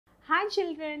Hi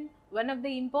children, one of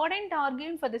the important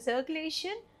organ for the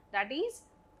circulation, that is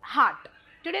heart.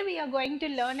 Today we are going to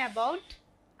learn about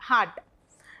heart.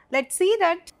 Let's see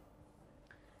that.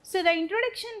 So the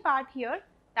introduction part here,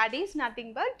 that is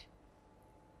nothing but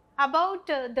about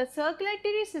the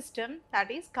circulatory system, that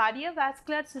is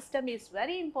cardiovascular system, is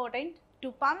very important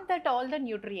to pump that all the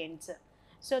nutrients.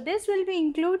 So this will be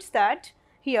includes that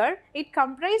here it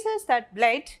comprises that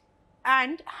blood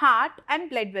and heart and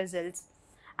blood vessels,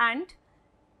 and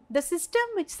the system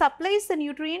which supplies the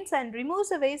nutrients and removes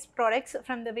the waste products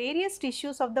from the various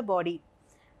tissues of the body.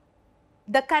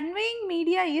 The conveying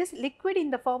media is liquid in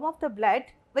the form of the blood,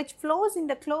 which flows in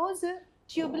the closed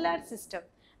tubular system.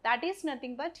 That is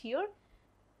nothing but here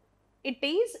it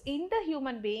is in the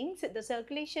human beings, the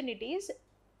circulation, it is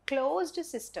closed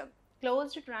system,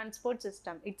 closed transport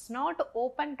system. It's not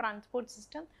open transport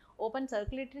system, open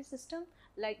circulatory system,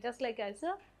 like just like as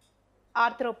a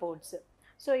arthropods.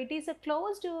 So it is a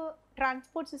closed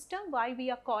transport system. Why we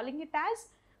are calling it as?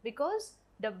 Because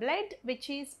the blood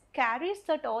which is carries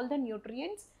that all the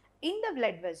nutrients in the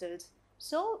blood vessels.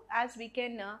 So as we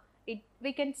can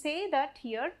we can say that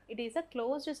here it is a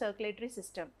closed circulatory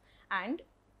system, and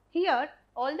here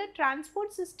all the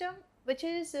transport system which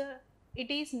is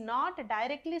it is not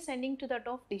directly sending to that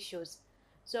of tissues.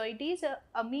 So it is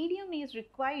a medium is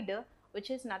required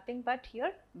which is nothing but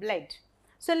here blood.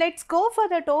 So let's go for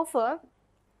that offer.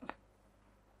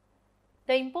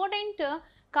 The important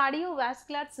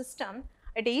cardiovascular system,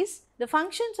 it is the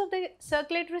functions of the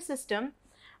circulatory system.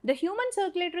 The human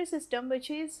circulatory system, which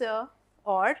is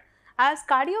or as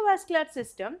cardiovascular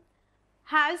system,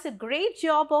 has a great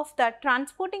job of that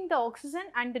transporting the oxygen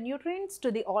and the nutrients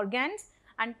to the organs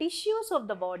and tissues of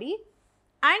the body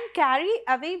and carry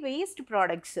away waste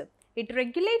products. It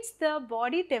regulates the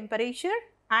body temperature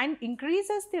and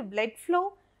increases the blood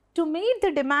flow to meet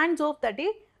the demands of the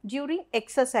day during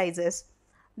exercises.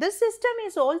 This system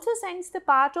is also sends the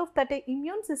part of that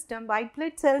immune system, white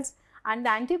blood cells and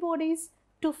the antibodies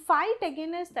to fight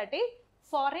against that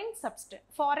foreign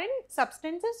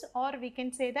substances, or we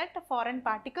can say that foreign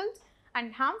particles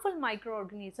and harmful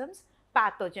microorganisms,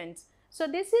 pathogens. So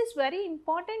this is very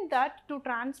important that to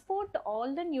transport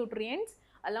all the nutrients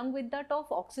along with that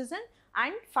of oxygen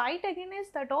and fight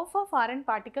against that of foreign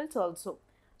particles also.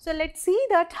 So let's see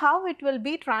that how it will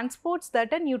be transports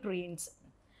that nutrients.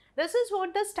 This is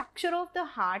what the structure of the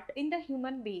heart in the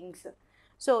human beings.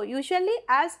 So usually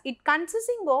as it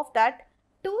consisting of that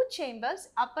two chambers,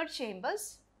 upper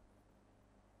chambers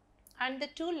and the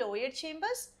two lower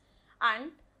chambers,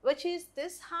 and which is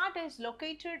this heart is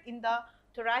located in the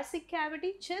thoracic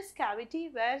cavity, chest cavity,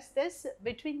 where this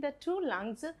between the two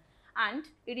lungs, and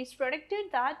it is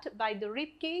protected that by the rib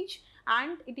cage,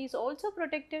 and it is also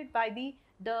protected by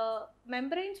the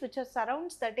membranes which are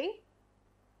surrounds that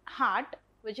heart,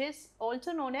 which is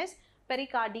also known as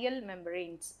pericardial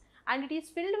membranes, and it is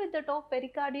filled with the top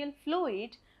pericardial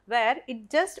fluid where it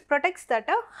just protects that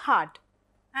heart.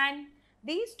 And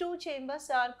these two chambers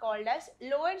are called as,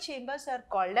 lower chambers are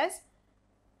called as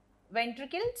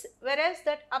ventricles, whereas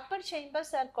that upper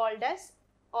chambers are called as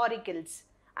auricles,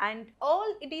 and all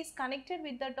it is connected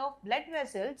with the top blood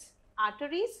vessels,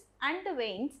 arteries and the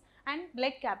veins and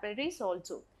blood capillaries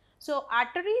also. So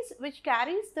arteries which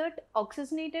carries that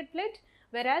oxygenated blood,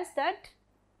 whereas that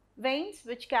veins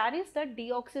which carries the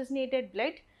deoxygenated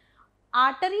blood,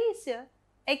 arteries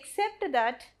except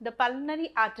that the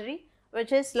pulmonary artery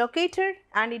which is located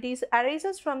and it is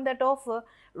arises from that of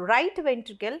right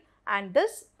ventricle, and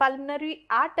this pulmonary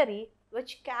artery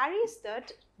which carries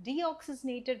that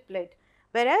deoxygenated blood,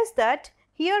 whereas that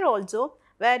here also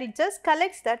where it just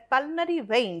collects that pulmonary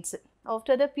veins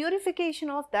after the purification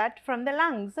of that from the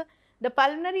lungs, the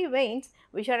pulmonary veins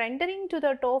which are entering to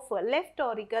the top left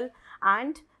auricle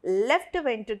and left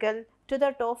ventricle to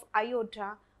the top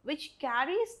aorta, which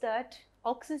carries that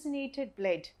oxygenated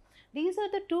blood. These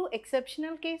are the two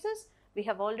exceptional cases we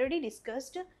have already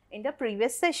discussed in the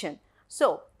previous session.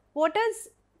 So what is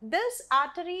this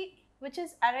artery which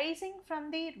is arising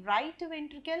from the right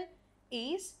ventricle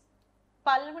is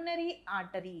pulmonary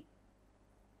artery,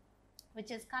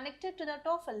 which is connected to the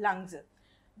top lungs,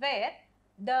 where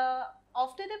the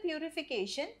after the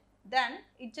purification, then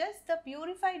it just the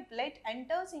purified blood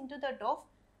enters into the top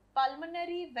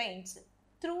pulmonary veins.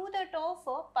 Through the top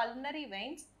pulmonary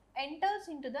veins enters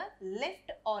into the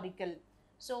left auricle.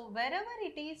 So wherever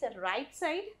it is a right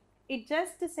side, it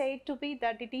just said to be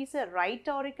that it is a right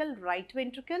auricle, right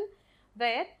ventricle,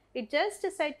 where it just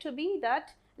said to be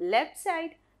that left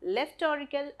side, left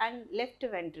auricle and left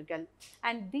ventricle,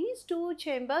 and these two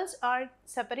chambers are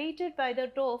separated by the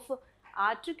top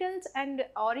articles and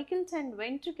auricles and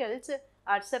ventricles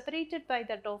are separated by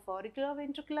that of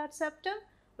auriculoventricular septum,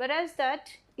 whereas that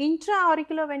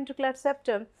intra-auriculoventricular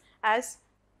septum as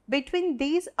between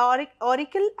these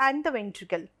auricle and the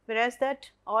ventricle, whereas that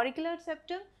auricular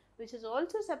septum which is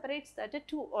also separates that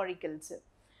two auricles,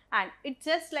 and it's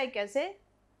just like as a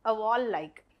wall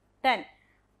like. Then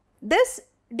this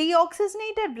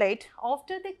deoxygenated blood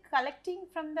after the collecting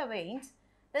from the veins,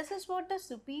 this is what the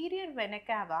superior vena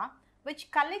cava which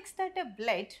collects that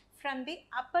blood from the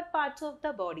upper parts of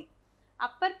the body.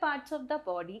 Upper parts of the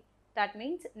body, that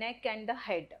means neck and the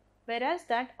head, whereas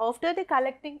that after the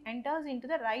collecting enters into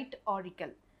the right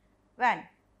auricle. When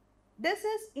this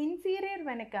is inferior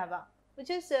vena cava which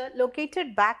is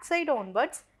located backside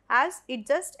onwards, as it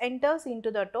just enters into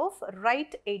the of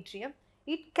right atrium.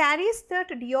 It carries that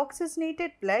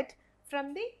deoxygenated blood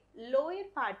from the lower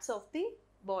parts of the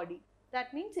body.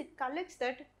 That means it collects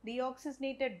that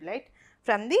deoxygenated blood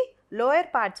from the lower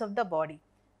parts of the body.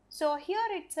 So here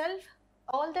itself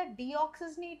all the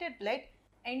deoxygenated blood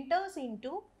enters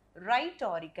into right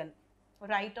auricle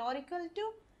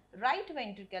to right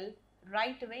ventricle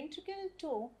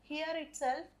to here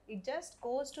itself it just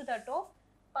goes to that of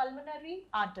pulmonary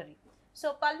artery.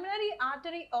 So pulmonary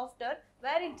artery after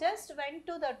where it just went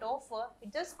to that of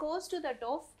it just goes to that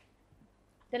of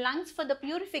the lungs for the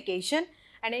purification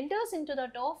and enters into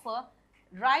the of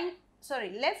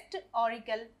left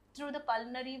auricle through the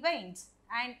pulmonary veins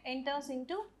and enters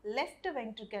into left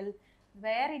ventricle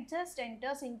where it just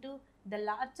enters into the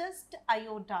largest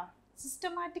aorta,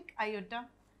 systemic aorta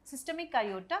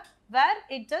where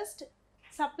it just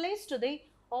supplies to the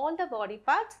all the body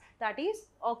parts, that is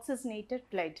oxygenated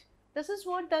blood. This is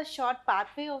what the short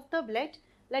pathway of the blood.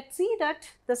 Let's see that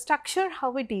the structure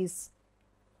how it is.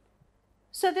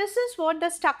 So this is what the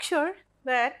structure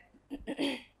where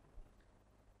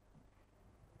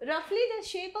roughly the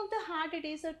shape of the heart, it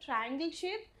is a triangle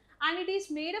shape and it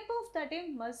is made up of that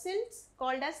muscles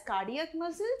called as cardiac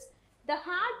muscles. The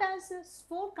heart has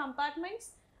 4 compartments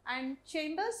and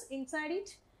chambers inside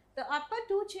it. The upper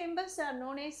 2 chambers are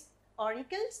known as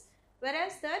auricles,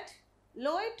 whereas that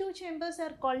lower 2 chambers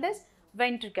are called as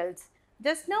ventricles.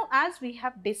 Just now as we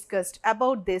have discussed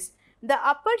about this, the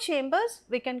upper chambers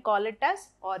we can call it as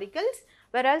auricles,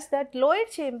 whereas that lower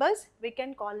chambers we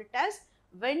can call it as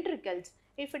ventricles.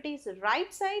 If it is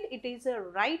right side, it is a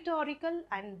right auricle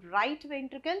and right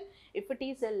ventricle. If it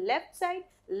is a left side,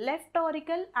 left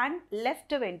auricle and left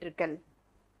ventricle.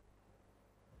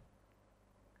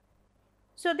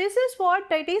 So this is what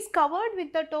it is covered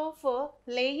with the of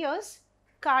layers,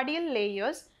 cardial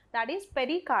layers, that is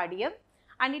pericardium,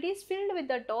 and it is filled with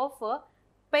the of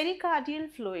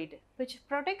pericardial fluid which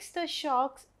protects the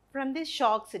shocks from the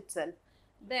shocks itself.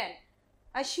 Then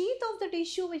a sheath of the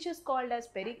tissue which is called as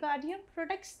pericardium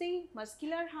protects the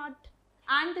muscular heart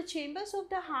and the chambers of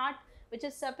the heart which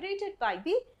is separated by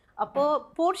the upper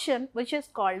portion which is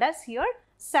called as here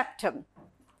septum.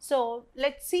 So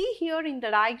let's see here in the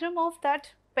diagram of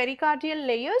that pericardial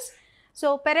layers.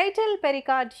 So parietal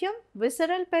pericardium,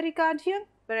 visceral pericardium,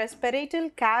 whereas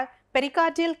pericardial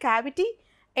cavity,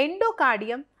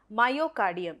 endocardium,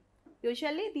 myocardium.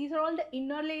 Usually these are all the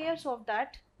inner layers of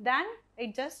that. Then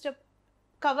it just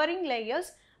covering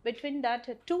layers between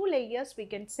that 2 layers we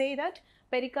can say that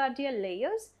pericardial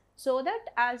layers, so that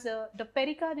as the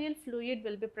pericardial fluid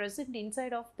will be present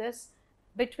inside of this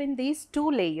between these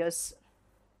 2 layers.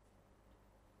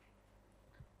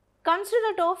 Comes to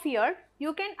the top here,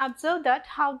 you can observe that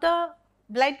how the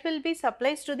blood will be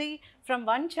supplied to the from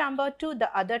one chamber to the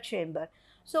other chamber.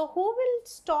 So who will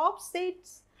stop it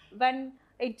when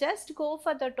it just go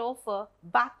for the top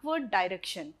backward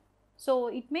direction? So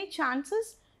it may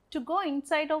chances to go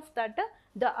inside of that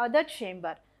the other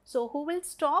chamber. So who will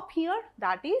stop here?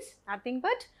 That is nothing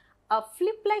but a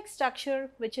flip like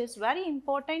structure which is very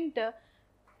important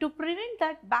to prevent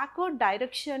that backward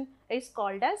direction is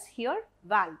called as here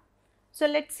valve. So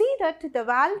let's see that the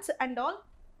valves and all.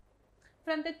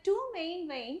 From the 2 main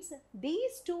veins,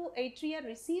 these 2 atria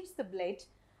receives the blood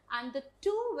and the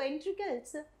 2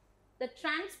 ventricles that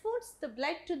transports the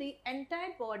blood to the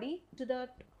entire body to the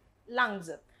lungs.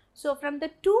 So from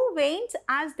the 2 veins,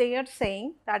 as they are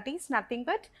saying, that is nothing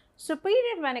but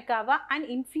superior vena cava and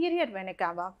inferior vena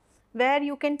cava, where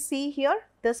you can see here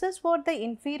this is what the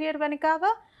inferior vena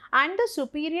cava and the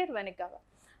superior vena cava.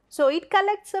 So it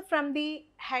collects from the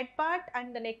head part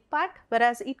and the neck part,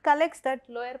 whereas it collects that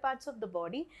lower parts of the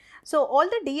body. So all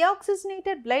the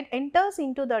deoxygenated blood enters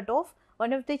into that of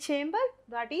one of the chamber,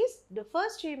 that is the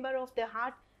first chamber of the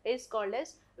heart is called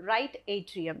as right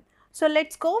atrium. So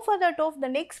let's go for that of the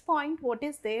next point, what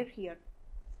is there here.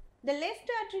 The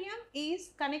left atrium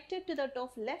is connected to the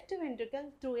top left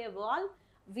ventricle through a valve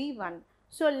V1,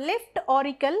 So, left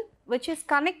auricle which is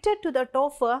connected to the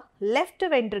top of left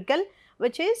ventricle,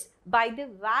 which is by the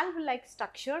valve like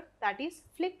structure, that is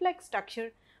flip like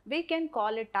structure, we can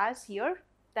call it as here,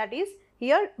 that is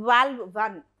here valve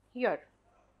 1 here.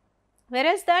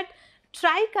 Whereas that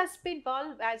tricuspid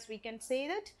valve, as we can say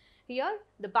that here,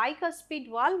 the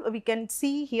bicuspid valve we can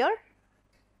see here.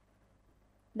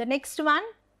 The next one,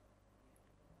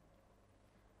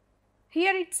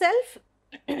 here itself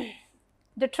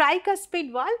the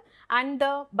tricuspid valve and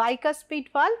the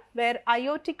bicuspid valve, where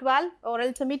aortic valve or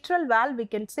else a mitral valve, we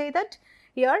can say that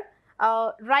here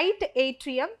right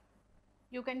atrium,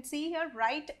 you can see here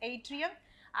right atrium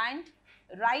and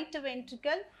right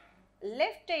ventricle,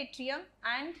 left atrium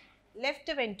and left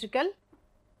ventricle.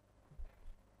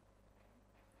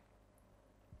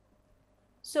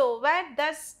 So, where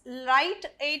thus right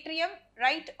atrium,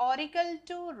 right auricle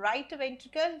to right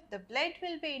ventricle, the blood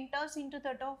will be enters into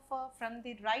the top from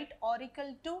the right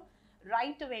auricle to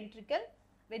right ventricle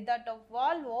with that of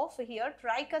valve of here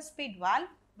tricuspid valve,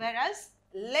 whereas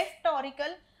left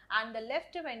auricle and the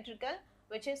left ventricle,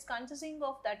 which is consisting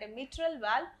of that a mitral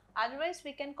valve, otherwise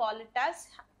we can call it as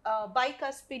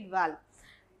bicuspid valve.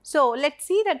 So, let us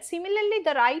see that similarly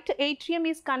the right atrium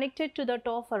is connected to the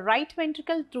top of right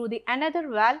ventricle through the another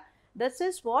valve. This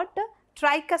is what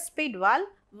tricuspid valve,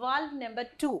 valve number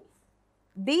 2.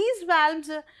 These valves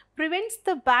prevents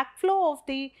the backflow of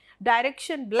the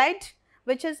direction blood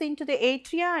which is into the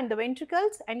atria and the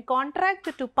ventricles and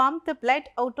contract to pump the blood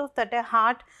out of that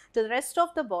heart to the rest of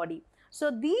the body.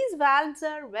 So, these valves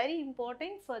are very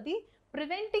important for the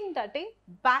preventing that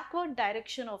backward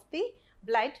direction of the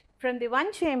blood from the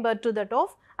one chamber to that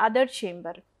of other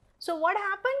chamber. So, what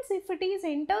happens if it is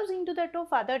enters into that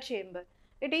of other chamber?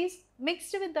 It is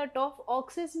mixed with that of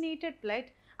oxygenated blood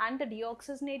and the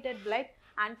deoxygenated blood,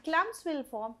 and clumps will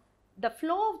form. The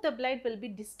flow of the blood will be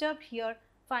disturbed here.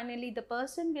 Finally, the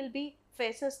person will be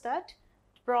faces that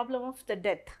problem of the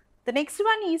death. The next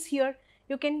one is here.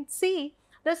 You can see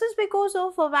this is because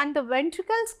of when the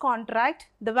ventricles contract,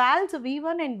 the valves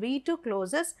V1 and V2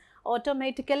 closes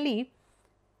automatically.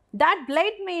 That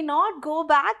blood may not go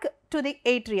back to the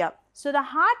atria. So, the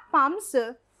heart pumps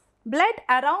blood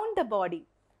around the body.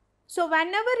 So,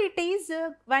 whenever it is,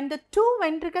 when the two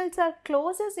ventricles are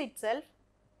closes itself,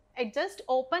 it just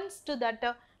opens to that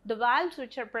the valves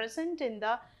which are present in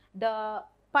the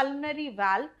pulmonary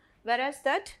valve, whereas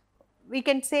that we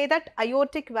can say that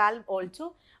aortic valve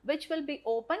also, which will be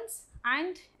opens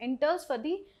and enters for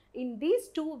the in these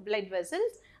two blood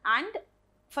vessels, and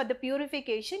for the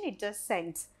purification it just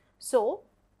sends. So,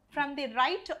 from the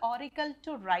right auricle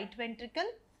to right ventricle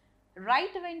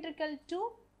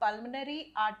to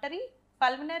pulmonary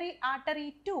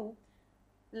artery to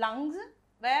lungs,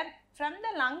 where from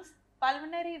the lungs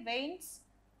pulmonary veins,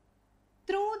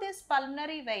 through this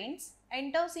pulmonary veins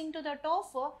enters into the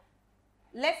top of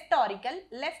left auricle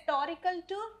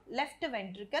to left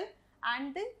ventricle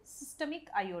and the systemic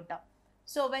aorta.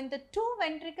 So, when the two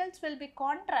ventricles will be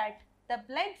contract, the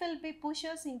blood will be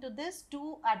pushes into these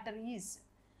two arteries.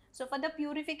 So, for the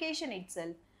purification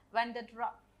itself, when the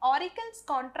auricles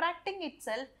contracting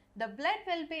itself, the blood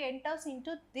will be enters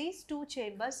into these two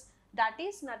chambers, that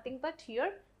is nothing but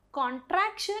here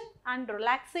contraction and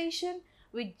relaxation,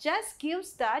 which just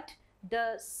gives that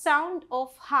the sound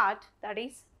of heart, that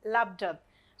is lubbed up.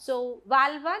 So,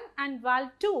 valve 1 and valve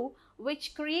 2,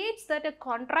 which creates that a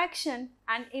contraction,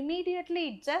 and immediately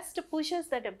it just pushes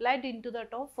that blood into the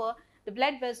top of the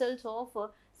blood vessels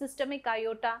of systemic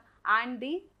aorta and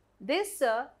the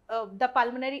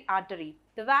pulmonary artery.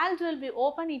 The valve will be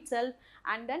open itself,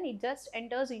 and then it just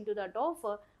enters into the top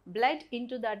of blood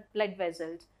into that blood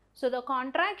vessels. So, the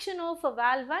contraction of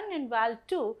valve 1 and valve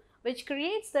 2, which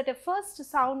creates that a first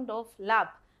sound of lub,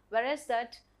 whereas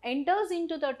that enters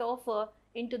into the top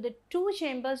into the two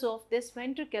chambers of this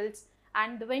ventricles,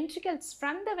 and the ventricles,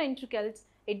 from the ventricles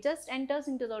it just enters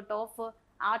into the top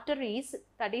arteries,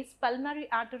 that is pulmonary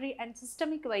artery and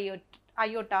systemic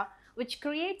aorta, which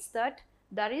creates that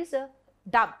there is a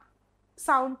dub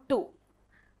sound too.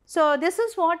 So, this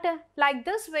is what like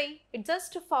this way it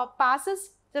just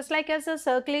passes just like as a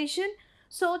circulation,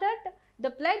 so that the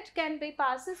blood can be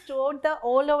passes throughout the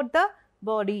all over the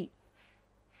body.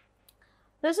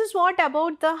 This is what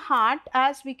about the heart,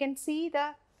 as we can see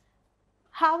the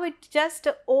how it just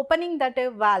opening that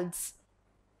valves.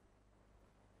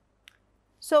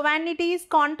 So, when it is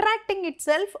contracting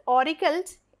itself,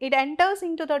 auricles, it enters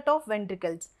into the top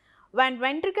ventricles. When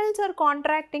ventricles are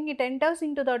contracting, it enters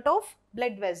into the top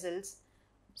blood vessels.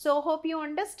 So, hope you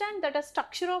understand that a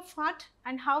structure of heart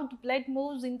and how the blood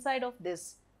moves inside of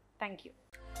this. Thank you.